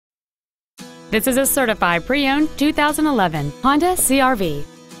This is a certified pre-owned 2011 Honda CR-V.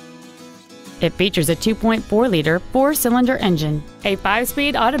 It features a 2.4-liter four-cylinder engine, a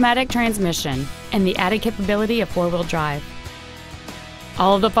 5-speed automatic transmission, and the added capability of four-wheel drive.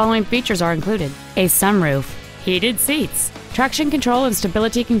 All of the following features are included: a sunroof, heated seats, traction control and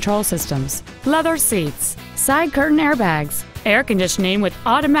stability control systems, leather seats, side curtain airbags, air conditioning with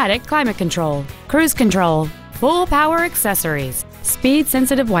automatic climate control, cruise control, full power accessories,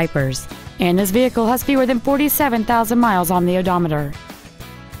 speed-sensitive wipers, and this vehicle has fewer than 47,000 miles on the odometer.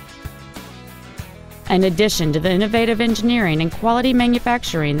 In addition to the innovative engineering and quality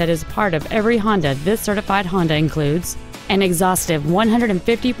manufacturing that is part of every Honda, this certified Honda includes an exhaustive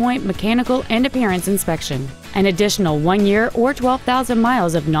 150-point mechanical and appearance inspection, an additional 1 year or 12,000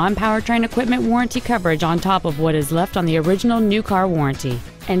 miles of non-powertrain equipment warranty coverage on top of what is left on the original new car warranty,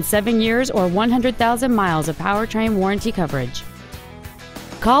 and 7 years or 100,000 miles of powertrain warranty coverage.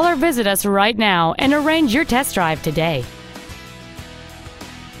 Call or visit us right now and arrange your test drive today.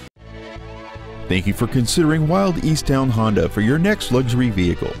 Thank you for considering Wild Easttown Honda for your next luxury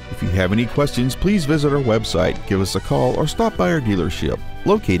vehicle. If you have any questions, please visit our website, give us a call, or stop by our dealership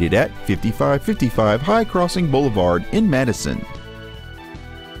located at 5555 High Crossing Boulevard in Madison.